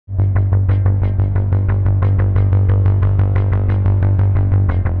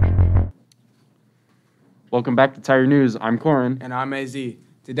Welcome back to Tiger News. I'm Corin. And I'm AZ.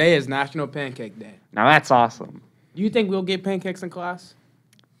 Today is National Pancake Day. Now that's awesome. Do you think we'll get pancakes in class?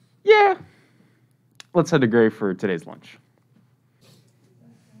 Yeah. Let's head to Gray for today's lunch.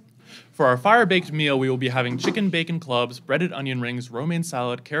 For our fire-baked meal, we will be having chicken bacon clubs, breaded onion rings, romaine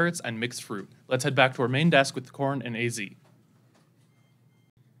salad, carrots, and mixed fruit. Let's head back to our main desk with Corin and AZ.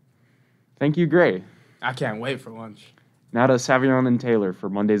 Thank you, Gray. I can't wait for lunch. Now to Savion and Taylor for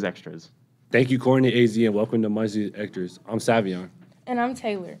Monday's Extras. Thank you, Corin and AZ, and welcome to Monday's Extras. I'm Savion. And I'm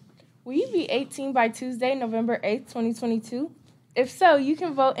Taylor. Will you be 18 by Tuesday, November 8th, 2022? If so, you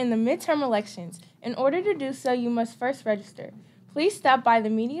can vote in the midterm elections. In order to do so, you must first register. Please stop by the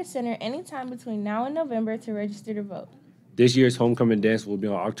Media Center anytime between now and November to register to vote. This year's homecoming dance will be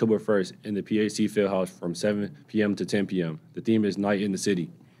on October 1st in the PHC Fieldhouse from 7 p.m. to 10 p.m. The theme is Night in the City.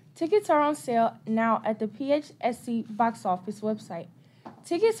 Tickets are on sale now at the PHSC box office website.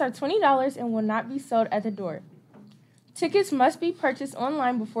 Tickets are $20 and will not be sold at the door. Tickets must be purchased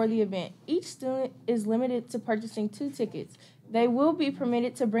online before the event. Each student is limited to purchasing 2 tickets. They will be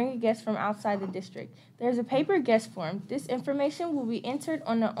permitted to bring a guest from outside the district. There is a paper guest form. This information will be entered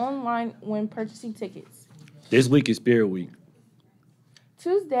on the online when purchasing tickets. This week is Spirit Week.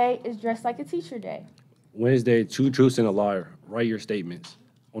 Tuesday is Dress Like a Teacher Day. Wednesday, 2 truths and a lie. Write your statements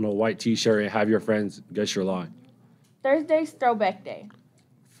on a white t-shirt and have your friends guess your lie. Thursday's Throwback Day.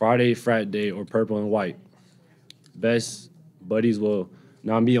 Friday, Frat Day, or Purple and White. Best buddies will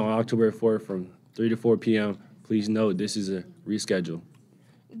now meet on October 4th from 3 to 4 p.m. Please note this is a reschedule.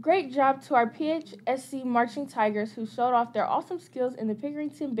 Great job to our PHSC Marching Tigers who showed off their awesome skills in the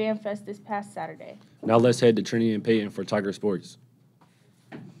Pickerington Band Fest this past Saturday. Now let's head to Trinity and Peyton for Tiger Sports.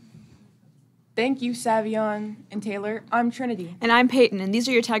 Thank you, Savion and Taylor. I'm Trinity. And I'm Peyton, and these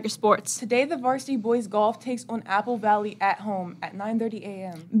are your Tiger Sports. Today, the varsity boys golf takes on Apple Valley at home at 9:30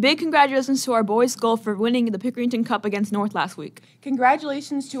 a.m. Big congratulations to our boys golf for winning the Pickerington Cup against North last week.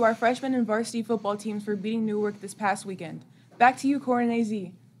 Congratulations to our freshman and varsity football teams for beating Newark this past weekend. Back to you, Corin and AZ.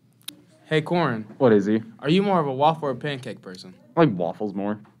 Hey, Corin. What is he? Are you more of a waffle or pancake person? I like waffles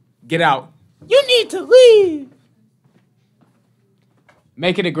more. Get out. You need to leave.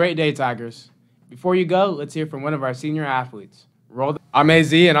 Make it a great day, Tigers. Before you go, let's hear from one of our senior athletes. I'm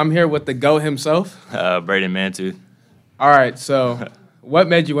AZ, and I'm here with the GOAT himself. Braden Mantooth. All right, so what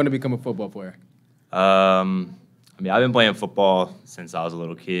made you want to become a football player? I've been playing football since I was a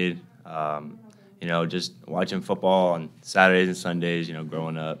little kid. Just watching football on Saturdays and Sundays,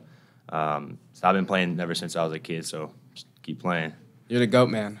 growing up. So I've been playing ever since I was a kid, so just keep playing. You're the GOAT,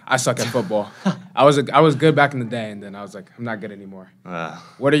 man. I suck at football. I was good back in the day, and then I was like, I'm not good anymore.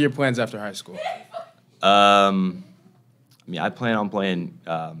 What are your plans after high school? I plan on playing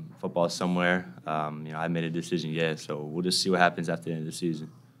football somewhere. I haven't made a decision yet, so we'll just see what happens after the end of the season.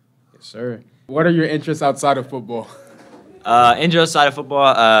 Yes, sir. What are your interests outside of football? Interests outside of football,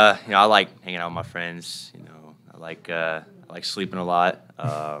 I like hanging out with my friends. I like sleeping a lot.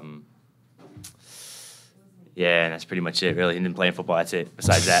 Yeah, and that's pretty much it, really. And then playing football, that's it.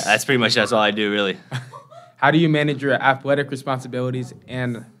 Besides that, that's all I do, really. How do you manage your athletic responsibilities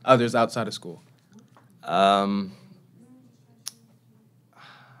and others outside of school? I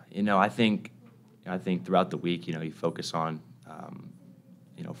think throughout the week, you focus on,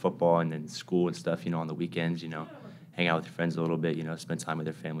 football and then school and stuff, on the weekends, hang out with your friends a little bit, spend time with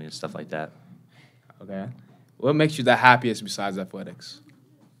their family and stuff like that. Okay. What makes you the happiest besides athletics?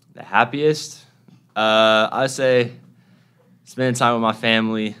 The happiest? I would say spending time with my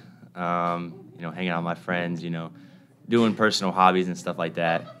family, hanging out with my friends, doing personal hobbies and stuff like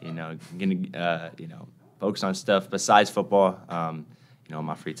that, getting, focus on stuff besides football,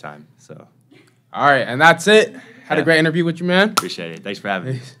 my free time, so. All right, and that's it. Had a great interview with you, man. Appreciate it. Thanks for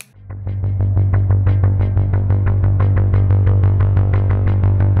having me.